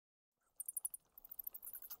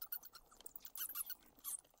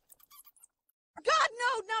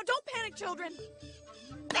mode now. Don't panic, children.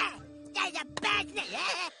 There's a bad thing.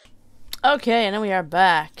 Okay, and then we are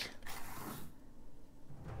back.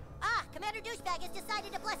 Commander Douchebag has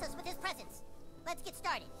decided to bless us with his presence. Let's get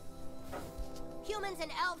started. Humans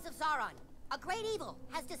and elves of Zaron, a great evil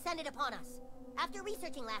has descended upon us. After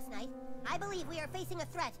researching last night, I believe we are facing a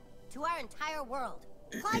threat to our entire world.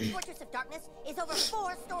 Clyde's Fortress of Darkness is over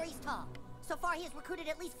 4 stories tall. So far, he has recruited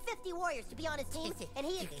at least 50 warriors to be on his team, and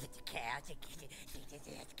he is...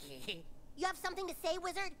 You have something to say,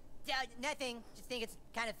 wizard? Nothing. Just think it's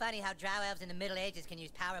kind of funny how drow elves in the Middle Ages can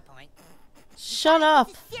use PowerPoint. Shut up.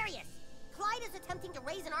 This is serious. Clyde is attempting to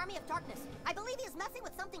raise an army of darkness. I believe he is messing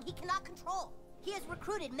with something he cannot control. He has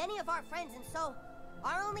recruited many of our friends, and so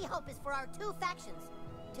our only hope is for our 2 factions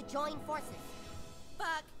to join forces.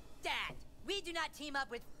 Fuck that. We do not team up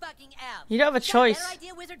with fucking elves. You don't have a choice. Better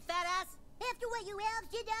idea, wizard fat ass? After what you elves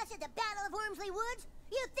did to us at the Battle of Wormsley Woods,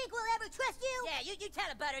 you think we'll ever trust you? Yeah, you tell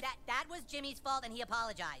it, Butter. That was Jimmy's fault and he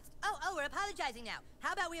apologized. Oh, we're apologizing now.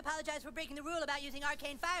 How about we apologize for breaking the rule about using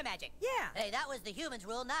arcane fire magic? Yeah. Hey, that was the humans'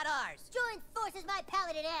 rule, not ours. Join forces, my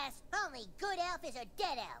paladin ass. Only good elf is a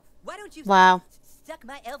dead elf. Why don't you suck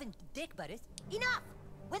my elven dick, Butters? Enough!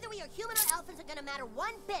 Whether we are human or elf isn't gonna matter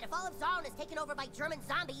one bit if all of Zaron is taken over by German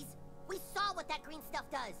zombies. We saw what that green stuff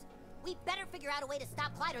does. We better figure out a way to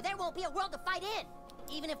stop Clyde or there won't be a world to fight in.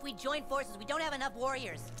 Even if we join forces, we don't have enough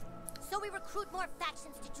warriors. So we recruit more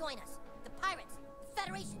factions to join us. The Pirates, the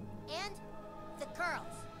Federation, and the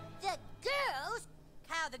girls. The girls?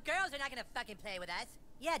 Kyle, the girls are not gonna fucking play with us.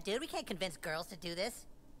 Yeah, dude, we can't convince girls to do this.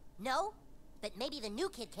 No, but maybe the new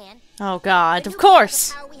kid can. Oh God, The of new kid has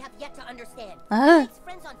course. a power we have yet to understand. Uh-huh. He makes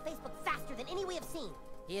friends on Facebook faster than any we have seen.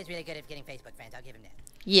 He is really good at getting Facebook friends, I'll give him that.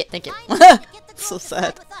 Yeah, thank you. Find ways to get the girls So to side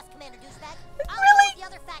sad. with us, Commander Douchebag. I'll go with the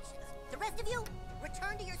other factions. The rest of you,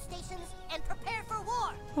 return to your stations and prepare for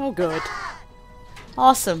war. Oh, good. Huzzah!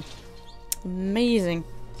 Awesome. Amazing.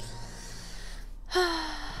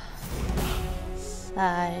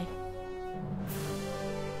 Sigh.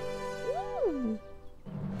 Ooh.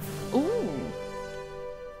 Ooh.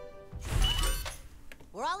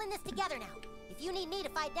 We're all in this together now. If you need me to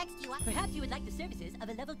fight next to you, Perhaps you would like the services of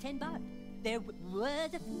a level 10 bard. There was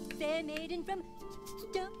a fair maiden from...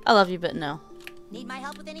 I love you, but no. need my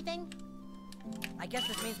help with anything? I guess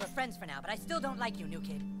this means we're friends for now, but I still don't like you, new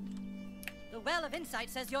kid. The Well of Insight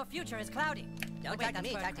says your future is cloudy. Don't talk to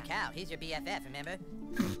me, talk to Cal. He's your BFF, remember?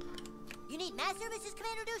 You need mass services,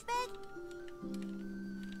 Commander Douchebag?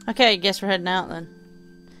 Okay, guess we're heading out then.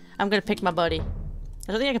 I'm gonna pick my buddy.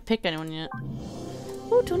 I don't think I can pick anyone yet.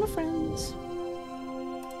 Ooh, 2 new friends.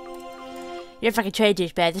 You're a fucking trade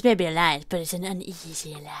douchebag. This may be an alliance, but it's an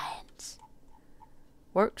uneasy alliance.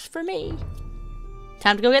 Works for me.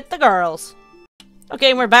 Time to go get the girls.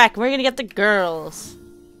 Okay, we're back. We're gonna get the girls.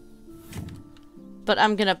 But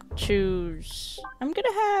I'm gonna choose... I'm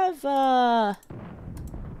gonna have,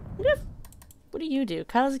 what do you do?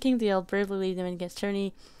 Kyle is the king of the elves, bravely leading them against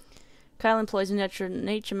tyranny. Kyle employs nature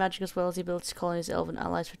magic as well as the ability to colonize elven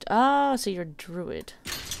allies. Ah, so you're a druid.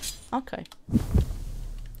 Okay.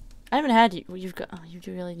 I haven't had you. You've got... Oh, you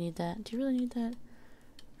do really need that. Do you really need that?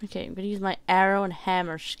 Okay, I'm gonna use my arrow and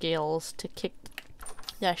hammer skills to kick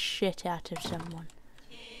the shit out of someone.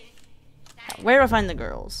 Where do I find the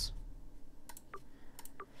girls?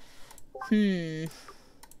 Where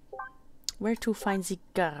to find the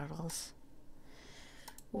girls?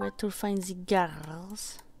 Where to find the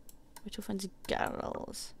girls? Where to find the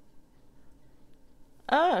girls?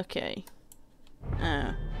 Oh, okay.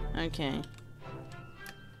 Oh, okay.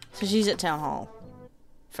 So she's at town hall.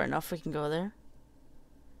 Fair enough, we can go there.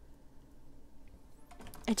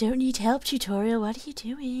 I don't need help, tutorial. What are you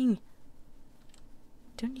doing?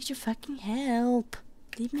 Don't need your fucking help.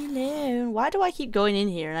 Leave me alone. Why do I keep going in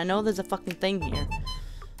here? And I know there's a fucking thing here.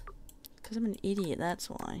 Because I'm an idiot, that's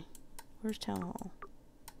why. Where's town hall?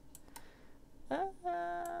 I'll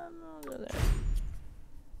go there.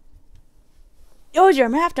 Oh, I'm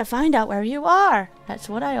gonna have to find out where you are. That's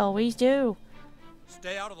what I always do.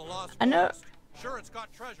 Stay out of the lost I know. forest. Sure, it's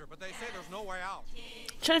got treasure, but they say there's no way out.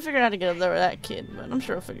 Trying to figure out how to get up there with that kid, but I'm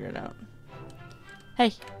sure I'll figure it out.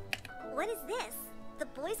 Hey. What is this? The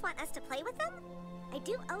boys want us to play with them? I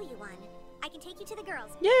do owe you one. I can take you to the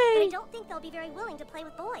girls. Yay! But I don't think they'll be very willing to play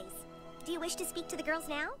with boys. Do you wish to speak to the girls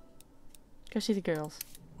now? Go see the girls.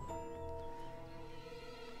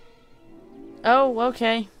 Oh,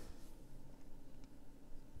 okay.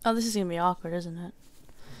 Oh, this is gonna be awkward, isn't it?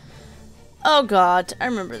 Oh god, I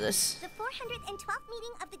remember this. The 412th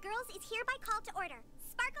meeting of the girls is hereby called to order.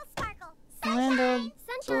 Sparkle, sparkle, Orlando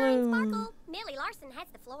Sunshine, Bloom. Sparkle. Millie Larson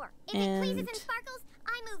heads the floor. If And it pleases and sparkles,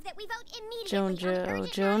 I move that we vote immediately Joan on Jo- an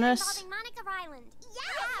urgent Jonas. matter involving Monica Ryland.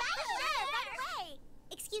 Right away.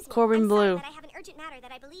 Excuse me. Corbin I'm sorry, Blue. but I have an urgent matter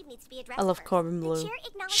that I believe needs to be addressed I love first. Corbin The Blue. chair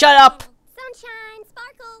acknowledges Shut up! Annie. Sunshine,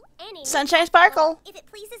 Sparkle, Annie. Sunshine Sparkle. If it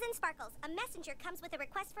pleases and sparkles, a messenger comes with a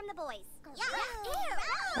request from the boys.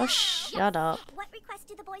 Oh, shut up. What request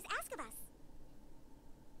do the boys ask of us?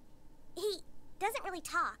 He doesn't really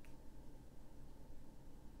talk.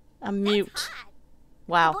 I'm mute. That's hot.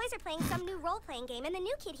 Wow. The boys are playing some new role-playing game, and the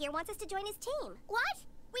new kid here wants us to join his team. What?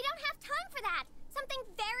 We don't have time for that. Something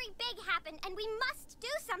very big happened, and we must do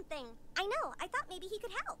something. I know. I thought maybe he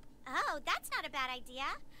could help. Oh, that's not a bad idea.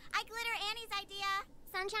 I glitter Annie's idea.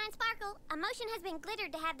 Sunshine Sparkle, a motion has been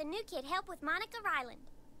glittered to have the new kid help with Monica Ryland.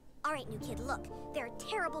 All right, new kid, look. There are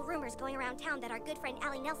terrible rumors going around town that our good friend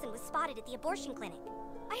Allie Nelson was spotted at the abortion clinic.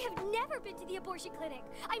 I have never been to the abortion clinic.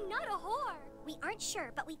 I'm not a whore. We aren't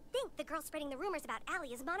sure, but we think the girl spreading the rumors about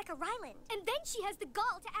Allie is Monica Ryland. And then she has the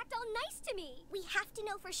gall to act all nice to me. We have to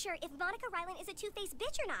know for sure if Monica Ryland is a two-faced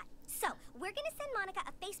bitch or not. So, we're gonna send Monica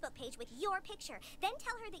a Facebook page with your picture. Then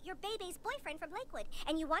tell her that you're Bebe's boyfriend from Lakewood,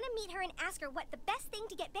 and you want to meet her and ask her what the best thing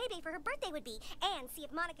to get Bebe for her birthday would be, and see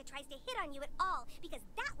if Monica tries to hit on you at all, because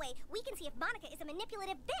that way we can see if Monica is a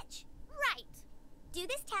manipulative bitch. Right. Do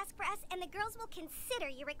this task for us, and the girls will consider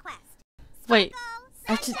your request. Wait.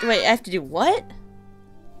 I have to do what?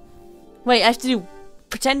 Wait, I have to do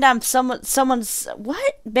pretend I'm someone's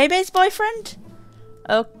what? Bebe's boyfriend?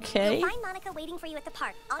 Okay. You'll find Monica waiting for you at the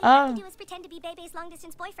park. All you have to do is pretend to be Bebe's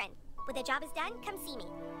long-distance boyfriend. When the job is done, come see me.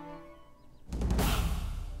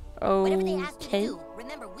 Whatever they ask you to Okay. do,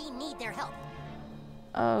 remember, we need their help.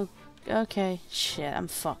 Oh, okay. Shit, I'm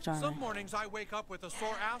fucked, aren't Some I? mornings I wake up with a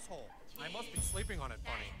sore asshole. I must be sleeping on it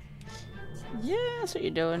funny. Yeah, that's what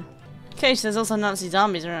you're doing. Okay, so there's also Nazi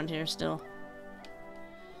zombies around here still.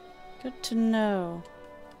 Good to know.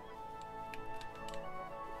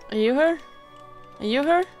 Are you her? Are you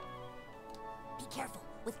her? Be careful.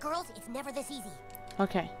 With girls, it's never this easy.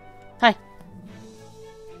 Okay. Hi.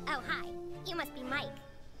 Oh, hi. You must be Mike.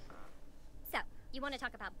 So, you want to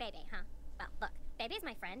talk about Bebe, huh? Well, look, Bebe's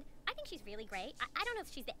my friend. I think she's really great. I don't know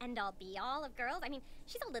if she's the end-all, be-all of girls. I mean,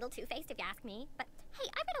 she's a little two-faced if you ask me. But, hey,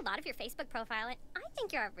 I read a lot of your Facebook profile, and I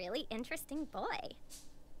think you're a really interesting boy.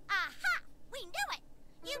 Aha! We knew it!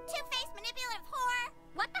 You two-faced manipulative whore!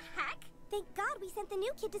 What the heck? Thank God we sent the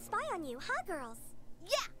new kid to spy on you, huh, girls?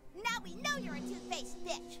 Yeah, now we know you're a two-faced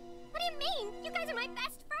bitch. What do you mean? You guys are my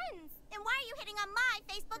best friends. Then why are you hitting on my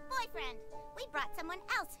Facebook boyfriend? We brought someone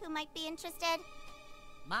else who might be interested.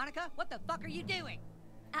 Monica, what the fuck are you doing?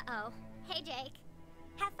 Uh-oh. Hey, Jake.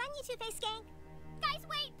 Have fun, you two-faced skank. Guys,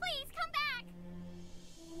 wait, please, come back!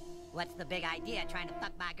 What's the big idea trying to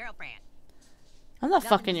fuck my girlfriend? I'm not Nothing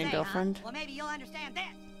fucking to your say, huh? girlfriend. Well, maybe you'll understand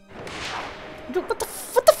this. What the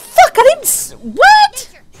fuck? I didn't what?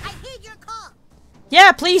 Nature, I heed your call.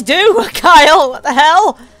 Yeah, please do, Kyle. What the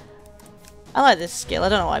hell? I like this skill. I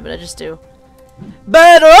don't know why, but I just do.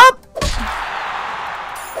 Better up.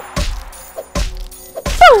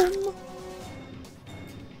 Boom.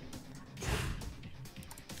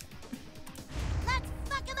 Let's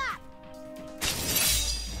fuck him up.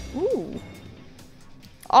 Ooh.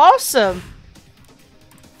 Awesome.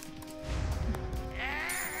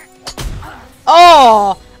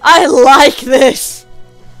 Oh, I like this.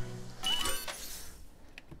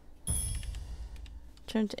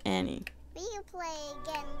 Turn to Annie. We'll play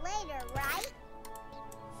again later, right?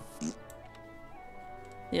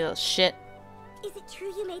 You little shit. Is it true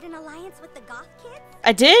you made an alliance with the goth kids?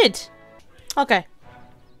 I did. Okay.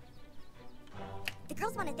 The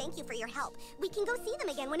girls want to thank you for your help. We can go see them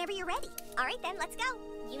again whenever you're ready. All right, then, let's go.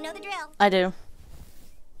 You know the drill. I do.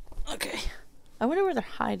 Okay. I wonder where they're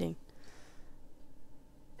hiding.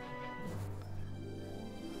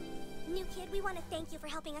 New kid, we want to thank you for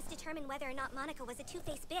helping us determine whether or not Monica was a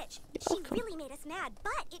two-faced bitch. You're She welcome. really made us mad,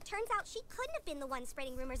 but it turns out she couldn't have been the one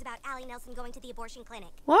spreading rumors about Allie Nelson going to the abortion clinic.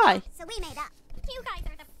 Why? So we made up. You guys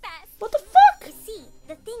are the best. What the fuck? You see,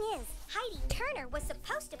 the thing is, Heidi Turner was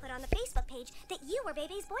supposed to put on the Facebook page that you were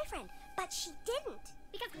Bebe's boyfriend, but she didn't.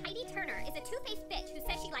 Because Heidi Turner is a two-faced bitch who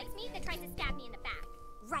says she likes me then tries to stab me in the back.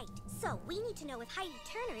 Right. So we need to know if Heidi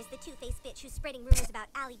Turner is the two-faced bitch who's spreading rumors about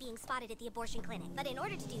Allie being spotted at the abortion clinic. But in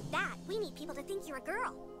order to do that, we need people to think you're a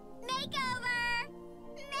girl. Makeover!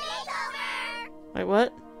 Makeover! Wait,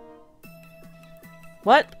 what?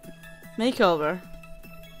 What? Makeover.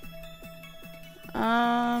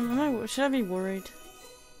 Should I be worried?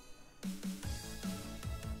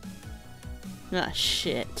 Ah,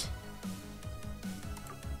 shit.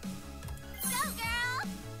 Go, girl!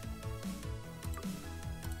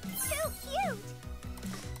 Too cute!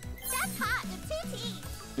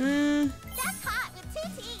 That's hot with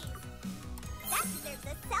 2 T's. That deserves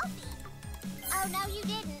a selfie. Oh, no, you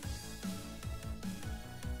didn't.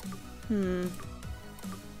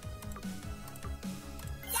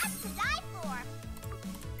 That's to die for.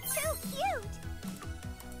 Too cute.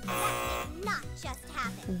 That did not just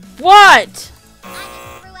happen. What? I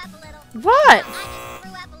just threw up a little. What? I just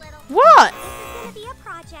threw up a little. What? This is gonna be a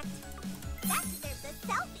project. That deserves a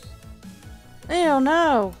selfie. Ew,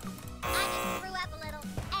 no. I just threw up a little,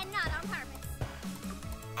 and not on purpose.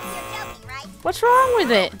 You're joking, right? What's wrong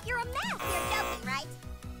with it? You're a mess. You're joking, right?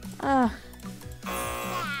 Uh,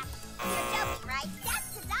 Yeah. You're joking, right? That's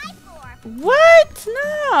to die for. what?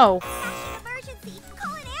 No. Fashion emergency.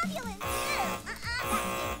 Call an ambulance.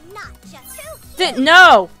 That did not just too cute.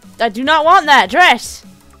 No. I do not want that dress.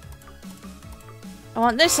 I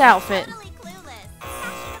want this outfit. Totally clueless.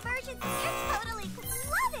 Fashion emergency. You're totally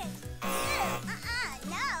love it.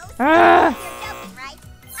 No. Ah. You're joking, right?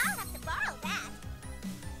 I'll have to borrow that.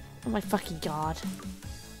 Oh my fucking god.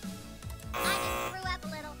 I just threw up a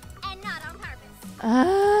little, and not on purpose.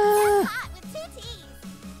 Ah. Hot with 2 T's.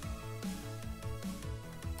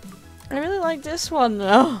 I really like this one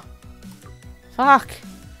though. Fuck.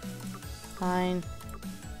 Fine.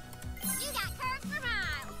 You got curves for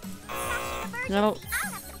miles. Fashion emergency. Nope.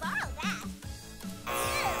 I'll have to borrow that.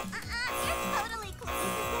 You're totally cool.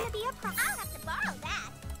 This is gonna be a problem. I'll have to borrow that.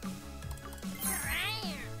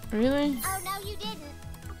 Really? Oh, no, you didn't.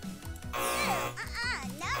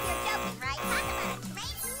 No, you're joking, right? Talk about a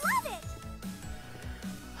train. Love it.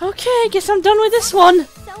 Okay, guess I'm done with this one.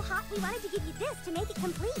 So hot, we wanted to give you this to make it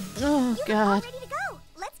complete. Oh You are all god. ready to go.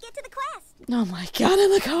 Let's get to the quest. Oh my god, I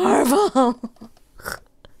look horrible.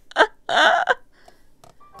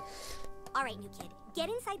 All right, new kid. Get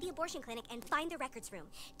inside the abortion clinic and find the records room.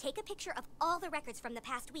 Take a picture of all the records from the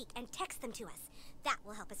past week and text them to us. That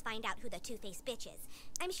will help us find out who the two-faced bitch is.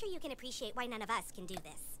 I'm sure you can appreciate why none of us can do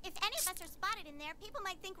this. If any of us are spotted in there, people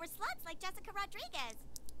might think we're sluts like Jessica Rodriguez.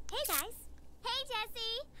 Hey, guys. Hey,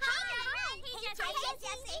 Jessie. Hi. Hey, Jessie.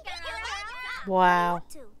 Hey, Jessie. Wow. Up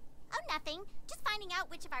to? Oh, nothing. Just finding out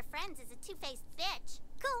which of our friends is a two-faced bitch.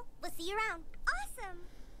 Cool. We'll see you around. Awesome.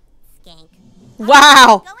 Skank.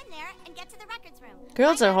 Wow. Go in there and get to the records room.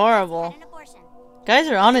 Girls Find are out if horrible. she's had an abortion. Guys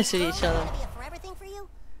are honest with each other. Gonna be a forever thing for you?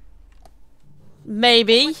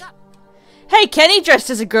 Maybe. Hey, Kenny dressed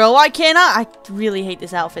as a girl. Why can't I? I really hate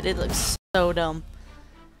this outfit. It looks so dumb.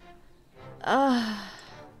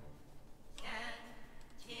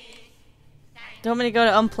 Don't want me to go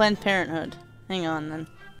to Unplanned Parenthood. Hang on then.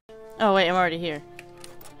 Oh wait, I'm already here.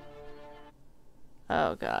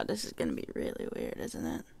 Oh god, this is gonna be really weird, isn't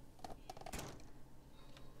it?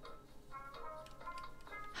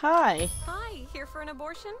 Hi. Hi, here for an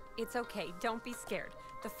abortion? It's okay, don't be scared.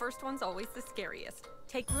 The first one's always the scariest.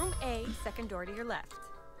 Take room A, second door to your left.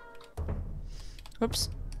 Whoops.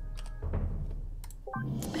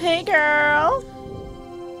 Hey girl.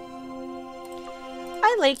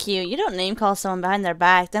 I like you. You don't name call someone behind their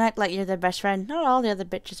back, then act like you're their best friend. Not all the other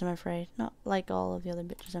bitches, I'm afraid. Not like all of the other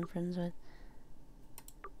bitches I'm friends with.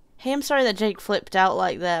 Hey, I'm sorry that Jake flipped out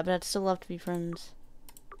like that, but I'd still love to be friends.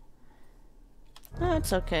 Oh,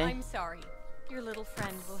 it's okay. I'm sorry. Your little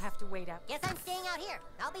friend will have to wait out. Guess I'm staying out here.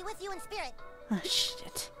 I'll be with you in spirit. Oh,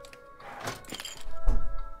 shit.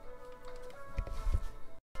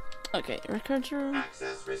 Okay, records room.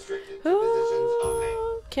 Access restricted to physicians only.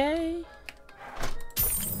 Okay.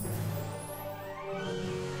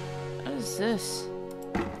 What is this?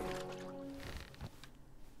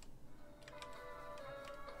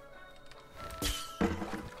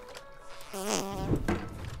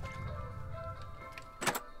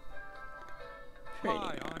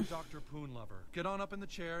 Hi, I'm Dr. Poonlover. Get on up in the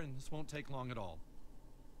chair and this won't take long at all.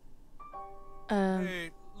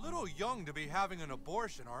 Hey, little young to be having an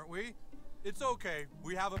abortion, aren't we? It's okay.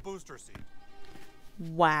 We have a booster seat.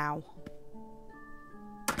 Wow.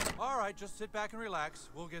 All right, just sit back and relax.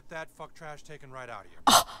 We'll get that fuck trash taken right out of you.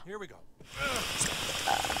 Here we go.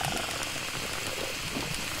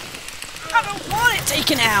 I don't want it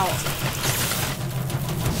taken out!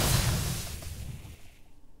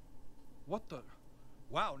 What the?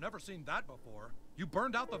 Wow, never seen that before. You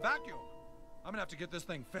burned out the vacuum. I'm gonna have to get this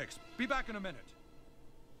thing fixed. Be back in a minute.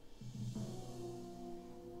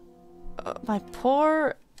 My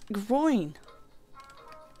poor groin.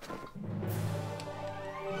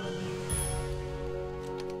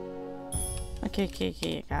 Okay,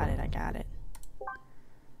 I got it.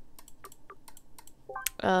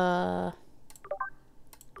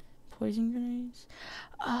 Poison grenades?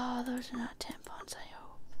 Oh, those are not tampons, I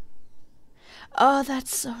hope. Oh,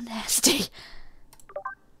 that's so nasty.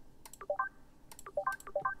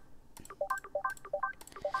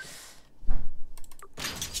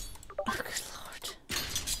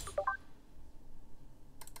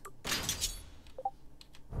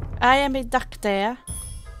 I am a doctor.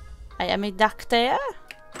 I am a doctor.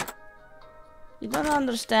 You don't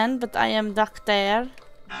understand, but I am doctor.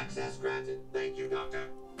 Access granted. Thank you, Doctor.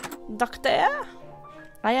 Doctor?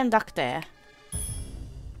 I am doctor.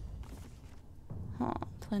 Huh,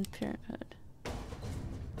 Planned Parenthood.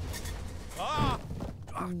 Ah!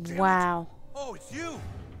 Oh, damn it. Wow. Oh, it's you!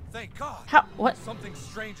 Thank God. How? What? Something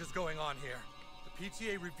strange is going on here. The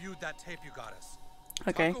PTA reviewed that tape you got us.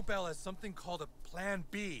 Okay. Taco Bell has something called a Plan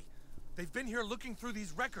B. They've been here looking through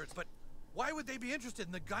these records, but why would they be interested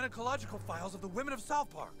in the gynecological files of the women of South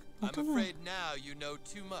Park? I'm afraid now you know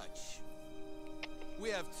too much. We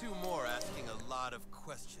have 2 more asking a lot of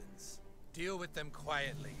questions. Deal with them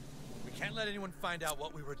quietly. We can't let anyone find out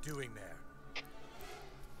what we were doing there.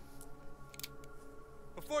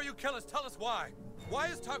 Before you kill us, tell us why. Why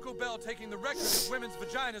is Taco Bell taking the record of women's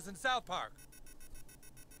vaginas in South Park?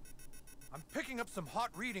 I'm picking up some hot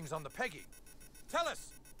readings on the Peggy. Tell us,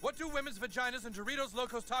 what do women's vaginas and Doritos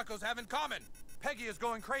Locos Tacos have in common? Peggy is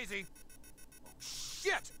going crazy. Oh,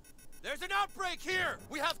 shit! There's an outbreak here!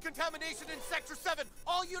 We have contamination in Sector 7!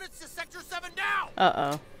 All units to Sector 7 now!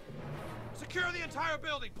 Uh-oh. Secure the entire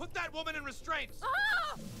building! Put that woman in restraints!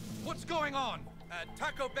 Ah! What's going on?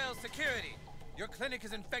 Taco Bell security. Your clinic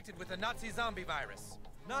is infected with the Nazi zombie virus.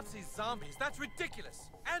 Nazi zombies? That's ridiculous!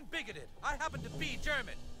 And bigoted! I happen to be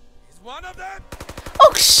German. Is one of them?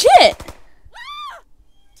 Oh, shit! Ah!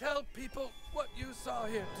 Tell people what you saw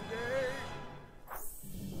here today.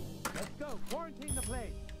 Let's go. Quarantine the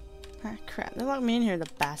place. Ah, crap. They locked me in here, the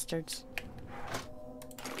bastards.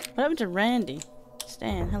 What happened to Randy?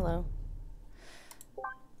 Stan, hello.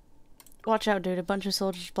 Watch out, dude. A bunch of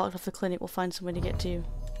soldiers blocked off the clinic. We'll find some way to get to you.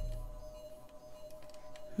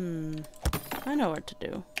 I know what to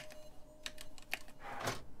do.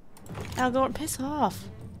 I'll go and piss off.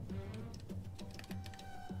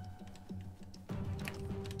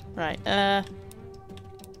 Right, there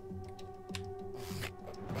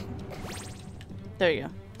you go.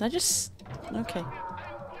 I just... okay.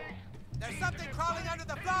 There's something crawling under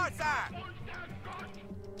the floor, sir!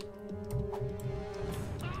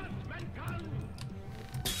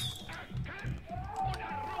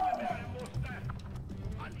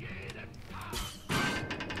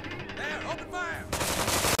 There, open fire!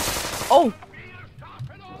 Oh!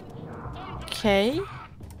 Okay.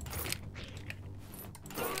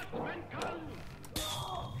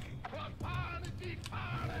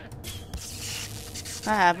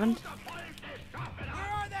 That happened. Where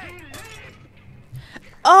are they?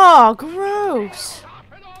 Oh, gross!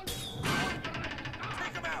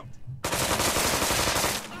 Take them out!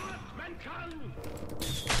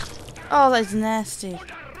 Oh, that's nasty.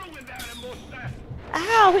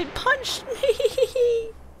 Ow, he punched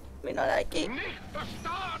me! Me not like it.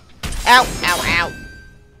 Ow, ow, ow.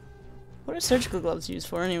 What are surgical gloves used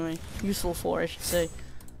for anyway? Useful for, I should say.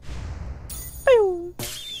 Pew.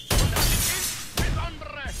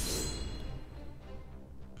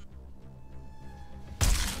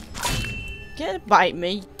 Get bite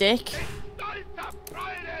me, dick.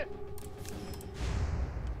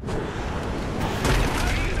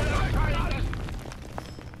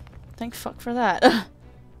 Thank fuck for that.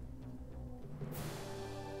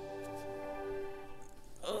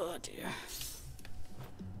 Oh dear.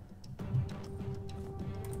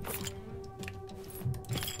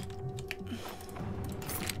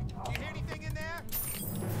 Do you hear anything in there?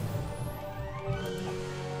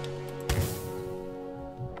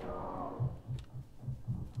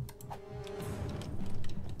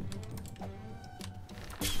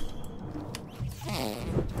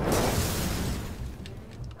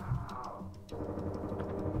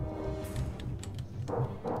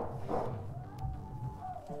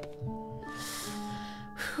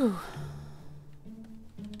 Whew.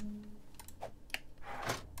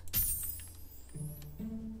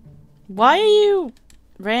 Why are you...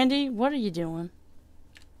 Randy, what are you doing?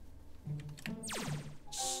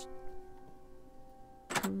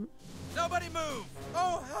 Nobody move!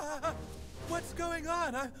 Oh, what's going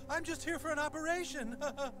on? I'm just here for an operation.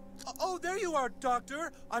 Oh, there you are,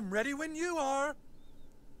 Doctor. I'm ready when you are.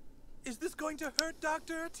 Is this going to hurt,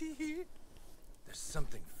 Doctor? Teehee? There's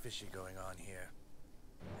something fishy going on here.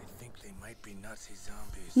 I think they might be Nazi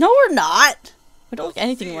zombies. No, we're not! We don't look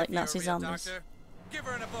anything like Nazi zombies. Doctor. Give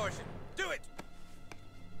her an abortion. Do it!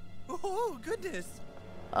 Oh, goodness.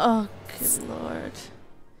 Oh, good lord.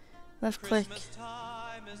 Left click. Christmas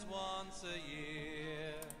time is once a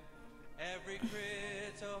year. Every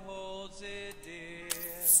critter holds it dear.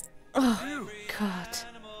 Oh, God.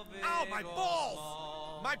 Ow, my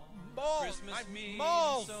balls! My balls! My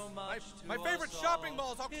balls! My favorite shopping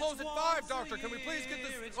malls. I'll close at 5, Doctor. Can we please get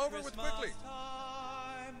this over with quickly?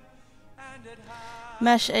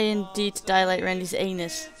 Mash A and D to dilate Randy's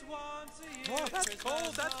anus. Whoa, that's cold.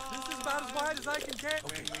 This is about as wide as I can get.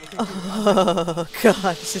 Okay. Oh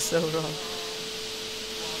god, this is so wrong.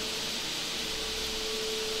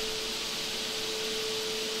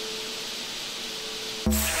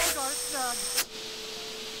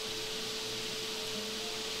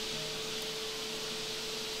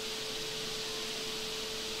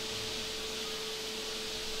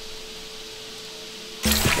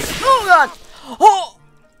 Oh god! Oh!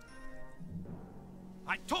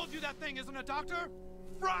 I told you that thing isn't a doctor.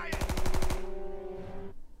 Fry it.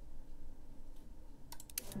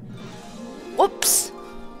 Whoops!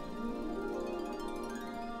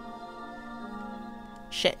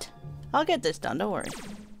 Shit. I'll get this done, don't worry.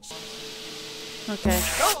 Okay.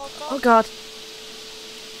 Oh god.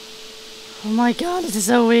 Oh my god, this is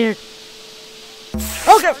so weird.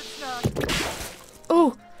 Okay!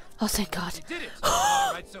 Oh! Oh, thank god. He did it.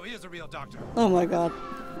 Right, so he is a real doctor. Oh my god.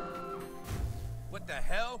 What the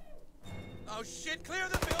hell? Oh shit, clear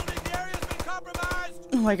the building! The area's been compromised!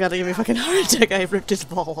 Oh my god, I gave me a fucking heart attack. I ripped his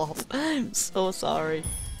ball off. I'm so sorry.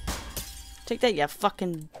 Take that, you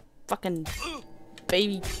fucking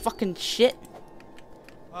baby fucking shit.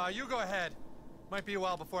 You go ahead. Might be a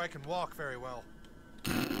while before I can walk very well.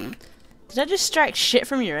 Did I just extract shit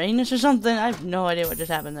from your anus or something? I have no idea what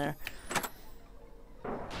just happened there.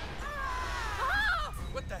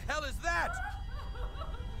 What the hell is that?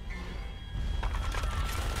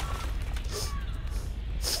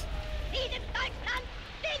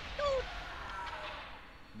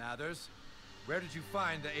 Mathers, where did you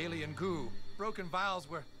find the alien goo? Broken vials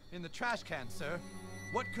were in the trash can, sir.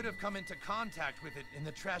 What could have come into contact with it in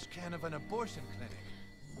the trash can of an abortion clinic?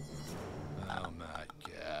 Oh my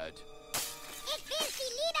god.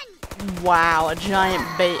 Wow, a giant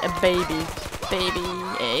baby.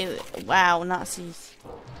 Wow, Nazis.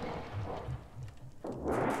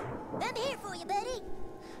 I'm here for you, buddy.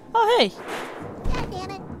 Oh, hey. God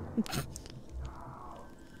damn it.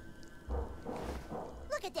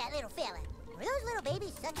 Look at that little fella. Were those little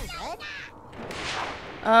babies sucking blood?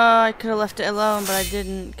 I could have left it alone, but I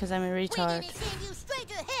didn't because I'm a retard. We need to send you straight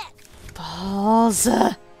to heck. Balls.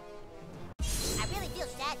 I really feel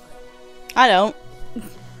sad for him. I don't.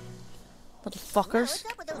 Little Whoa, fuckers. what's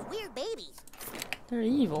up with those weird babies? They're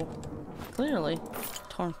evil. Clearly.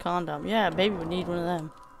 Torn condom. Yeah, a baby would need one of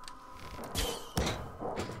them.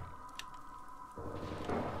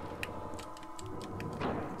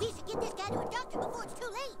 We should get this guy to a doctor before it's too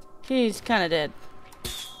late. He's kind of dead.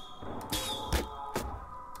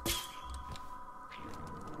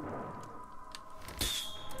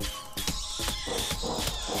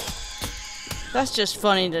 That's just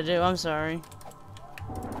funny to do, I'm sorry.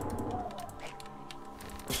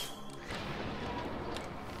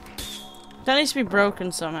 That needs to be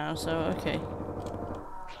broken somehow, so okay.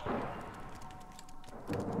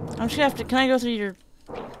 I'm just gonna have to, can I go through your...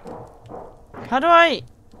 How do I...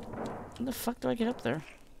 How the fuck do I get up there?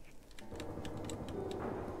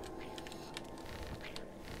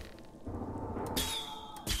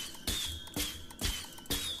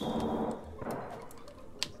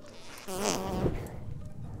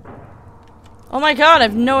 Oh my god, I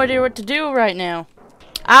have no idea what to do right now.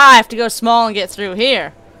 Ah, I have to go small and get through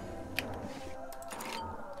here.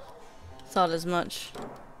 Thought as much.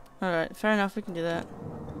 Alright, fair enough, we can do that.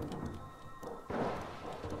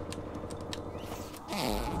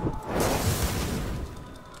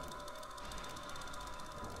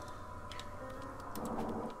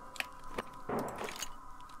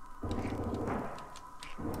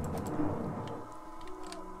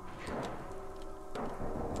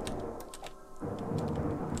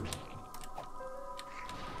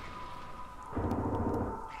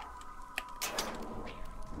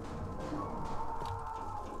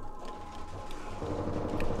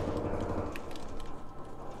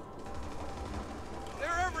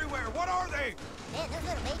 Man, those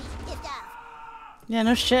little babies are pissed off. Yeah,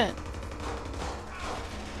 no shit.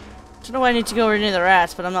 Don't know why I need to go over near the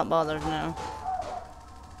rats, but I'm not bothered now.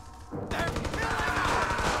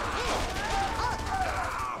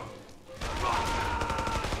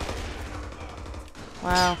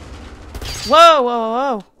 Wow. Whoa, whoa,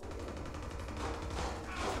 whoa, whoa.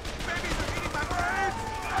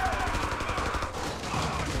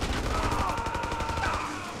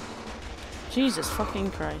 Jesus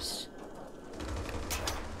fucking Christ.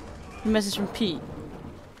 A message from Pete.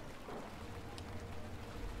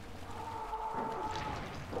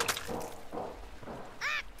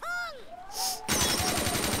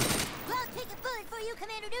 Well, take a bullet for you,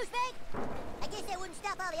 Commander Douchebag. I guess that wouldn't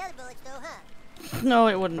stop all the other bullets, though, huh? No,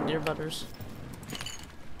 it wouldn't, dear butters.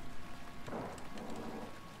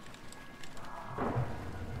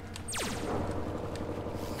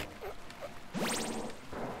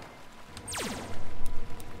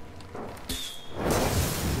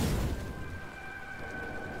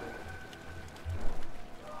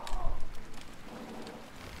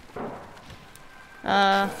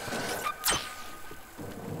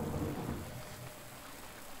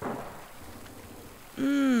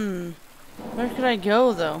 Where could I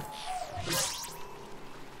go, though?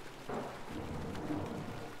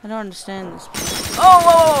 I don't understand this. Oh!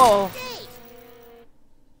 Whoa, whoa, whoa.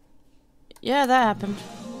 Yeah, that happened.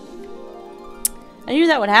 I knew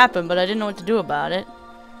that would happen, but I didn't know what to do about it.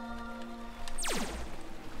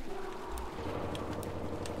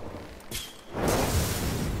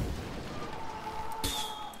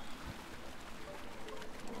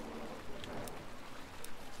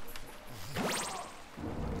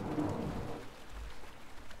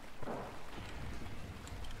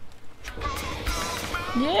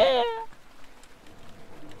 Yeah.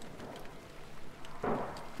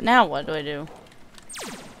 Now what do I do?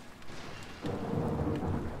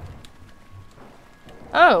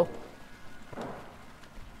 Oh.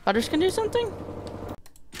 Others can do something?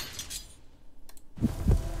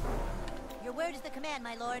 Your word is the command,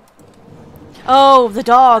 my lord. Oh, the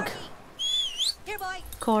dog. Here, boy.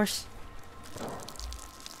 Of course.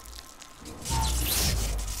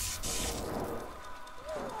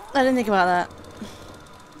 I didn't think about that.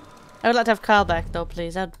 I would like to have Kyle back though,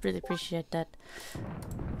 please. I'd really appreciate that.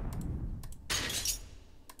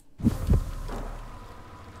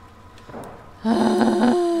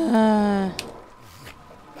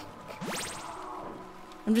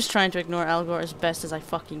 I'm just trying to ignore Algor as best as I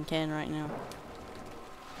fucking can right now.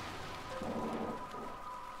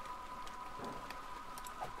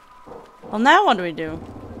 Well, now what do we do?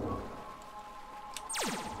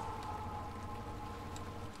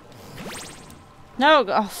 No!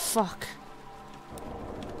 Oh, fuck.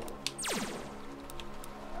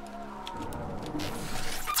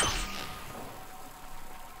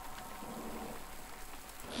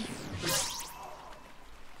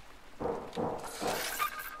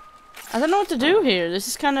 I don't know what to do here. This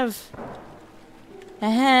is kind of...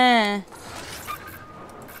 I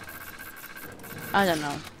don't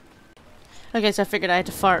know. Okay, so I figured I had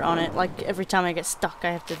to fart on it. Like, every time I get stuck,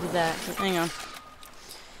 I have to do that. But hang on.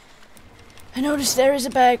 I noticed there is a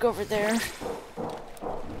bag over there.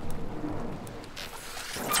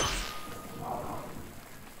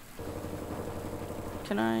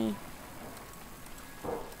 Can I...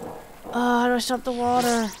 Oh, how do I stop the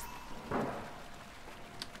water?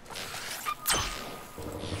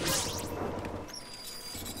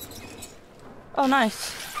 Oh,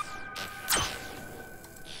 nice.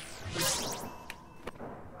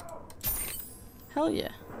 Hell yeah.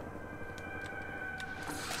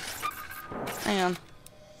 Hang on.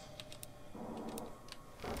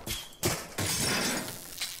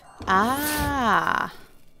 Ah.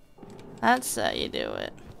 That's how you do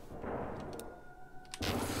it.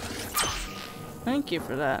 Thank you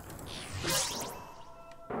for that.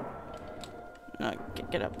 No, get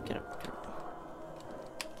up, get up, get up.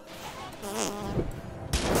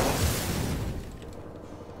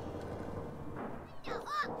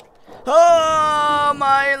 Oh,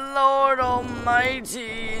 my Lord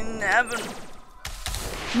Almighty in heaven.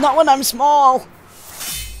 Not when I'm small.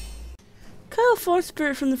 Kyle force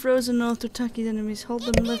spirit from the frozen north to attack his enemies. Hold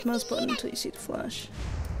the left mouse button until you see the flash.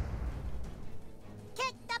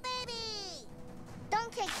 Kick the baby!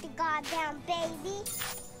 Don't kick the goddamn baby.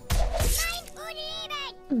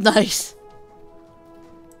 Nice.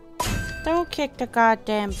 Don't kick the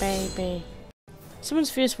goddamn baby. Someone's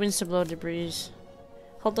fierce winds to blow debris.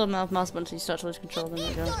 Hold the mouse button until you start to lose control. There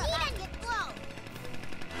we go.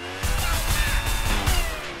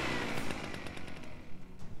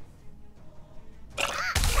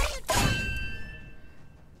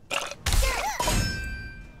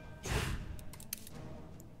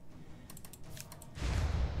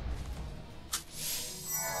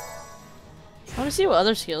 I want to see what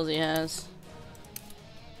other skills he has.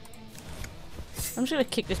 I'm just gonna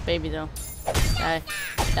kick this baby though. Die.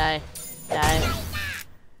 Die. Die.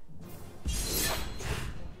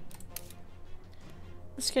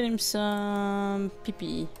 Let's get him some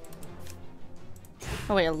PP.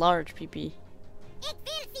 Oh wait, a large PP.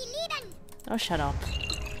 Oh, shut up.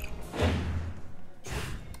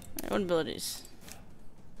 Alright, what abilities?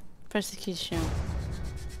 Press the key to show.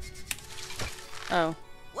 Oh.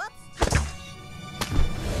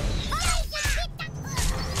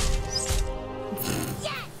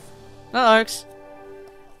 That works.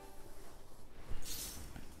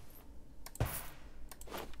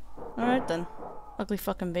 Alright then. Ugly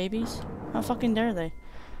fucking babies. How fucking dare they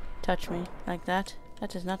touch me like that?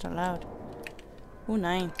 That is not allowed. Ooh,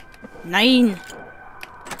 9. 9!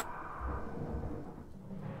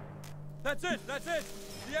 That's it! That's it!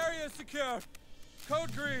 The area is secure!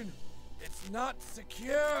 Code green! It's not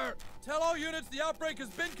secure! Tell all units the outbreak has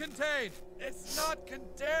been contained! It's not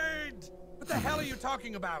contained! What the hell are you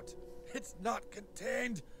talking about? It's not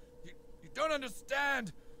contained! You don't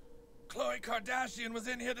understand. Khloe Kardashian was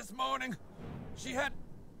in here this morning. She had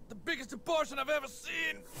the biggest abortion I've ever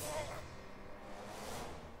seen.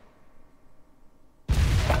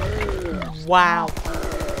 Wow.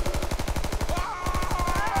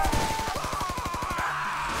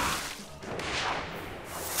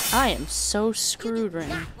 I am so screwed right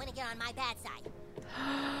now. Want to get on my bad side?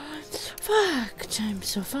 Fucked. I'm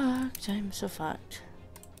so fucked. I'm so fucked.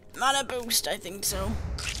 Not a boost, I think so.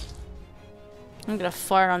 I'm gonna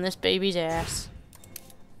fart on this baby's ass.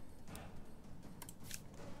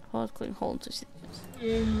 Hold, click, hold to see this.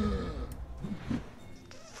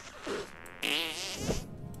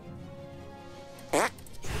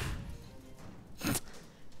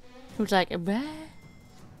 Who's like, bah?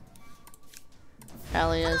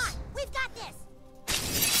 Ellie is. We've got this.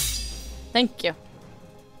 Thank you.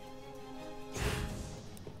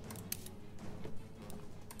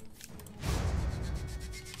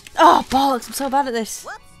 Oh, bollocks, I'm so bad at this.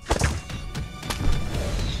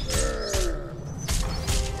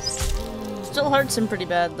 Still hurts him pretty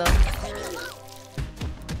bad, though.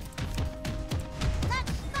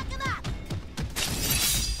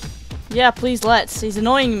 Yeah, please let's. He's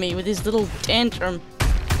annoying me with his little tantrum.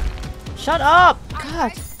 Shut up!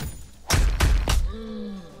 God.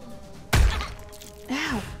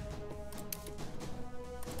 Ow.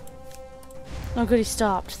 Oh good, he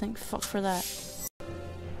stopped. Thank fuck for that.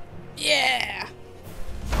 Yeah!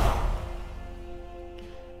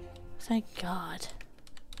 Thank God.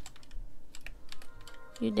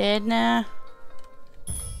 You dead now?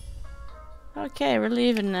 Okay, we're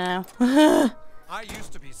leaving now. I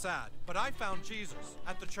used to be sad, but I found Jesus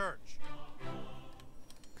at the church.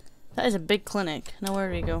 That is a big clinic. Now where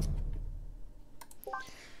do we go?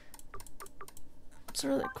 What's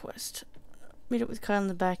our other quest? Meet up with Kyle in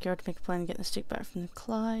the backyard to make a plan to get the stick back from the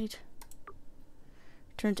Clyde.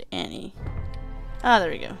 Return to Annie. Ah,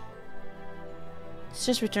 there we go. Let's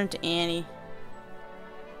just return to Annie.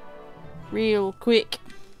 Real quick.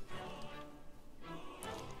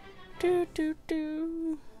 Do do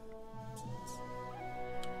do.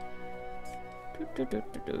 Do do do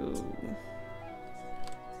do do.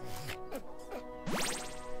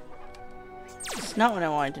 It's not what I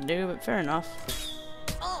wanted to do, but fair enough.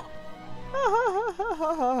 Oh.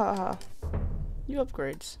 New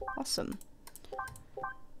upgrades. Awesome.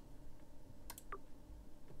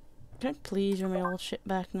 Can I please wear my old shit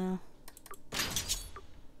back now?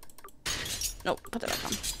 Nope, put that back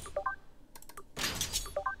on.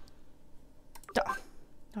 Duh.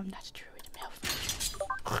 No, I'm not a druid. I'm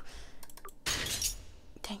elf.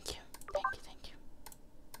 Thank you. Thank you, thank you.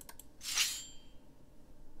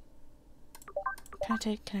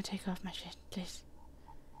 Can I take off my shit, please?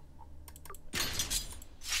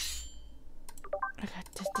 I got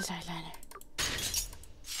this eyeliner.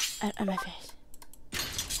 On my face.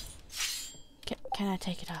 Can I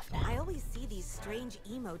take it off now? I always see these strange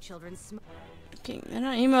emo children Okay, they're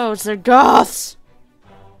not emos, they're goths!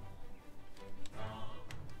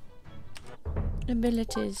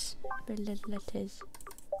 Abilities.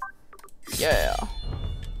 Yeah.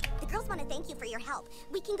 The girls want to thank you for your help.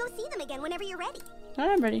 We can go see them again whenever you're ready.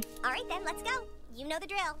 I'm ready. All right then, let's go. You know the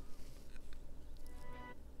drill.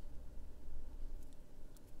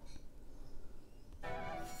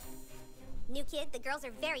 New kid, the girls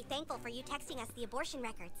are very thankful for you texting us the abortion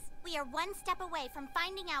records. We are one step away from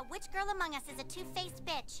finding out which girl among us is a two-faced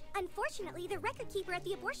bitch. Unfortunately, the record keeper at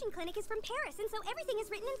the abortion clinic is from Paris, and so everything is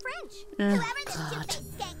written in French. Whoever this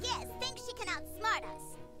two-faced skank is thinks she can outsmart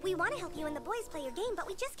us. We want to help you and the boys play your game, but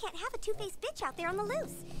we just can't have a two-faced bitch out there on the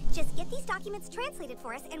loose. Just get these documents translated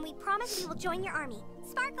for us, and we promise we will join your army.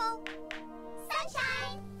 Sparkle!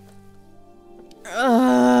 Sunshine!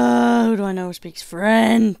 Who do I know who speaks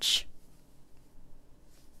French?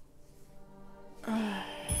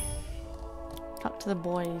 Talk to the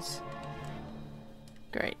boys.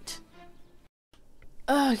 Great.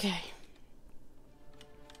 Okay.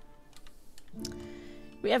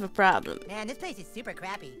 We have a problem. Man, this place is super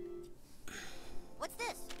crappy. What's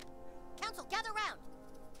this? Council, gather round.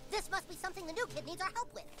 This must be something the new kid needs our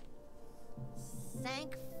help with.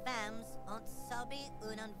 Cinq femmes ont sabi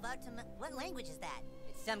un envartement. What language is that?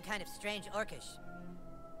 It's some kind of strange Orcish.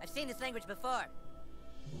 I've seen this language before.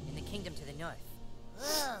 In the kingdom to the north.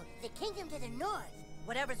 Oh, the kingdom to the north.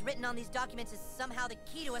 Whatever's written on these documents is somehow the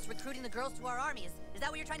key to us recruiting the girls to our army. Is that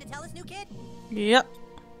what you're trying to tell us, new kid? Yep.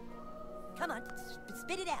 Come on,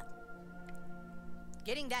 spit it out.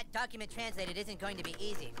 Getting that document translated isn't going to be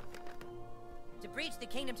easy. To breach the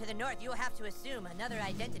kingdom to the north, you'll have to assume another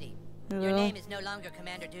identity. Your name is no longer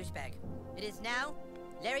Commander Douchebag. It is now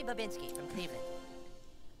Larry Babinski from Cleveland.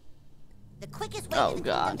 The quickest way Oh, to the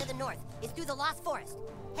God. kingdom to the north is through the Lost Forest.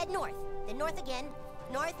 Head north, then north again,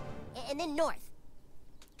 north, and then north.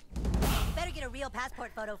 You better get a real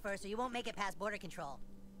passport photo first, or you won't make it past border control.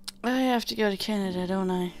 I have to go to Canada, don't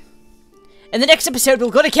I? In the next episode, we'll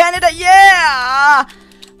go to Canada. Yeah!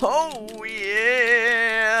 Oh,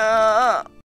 yeah!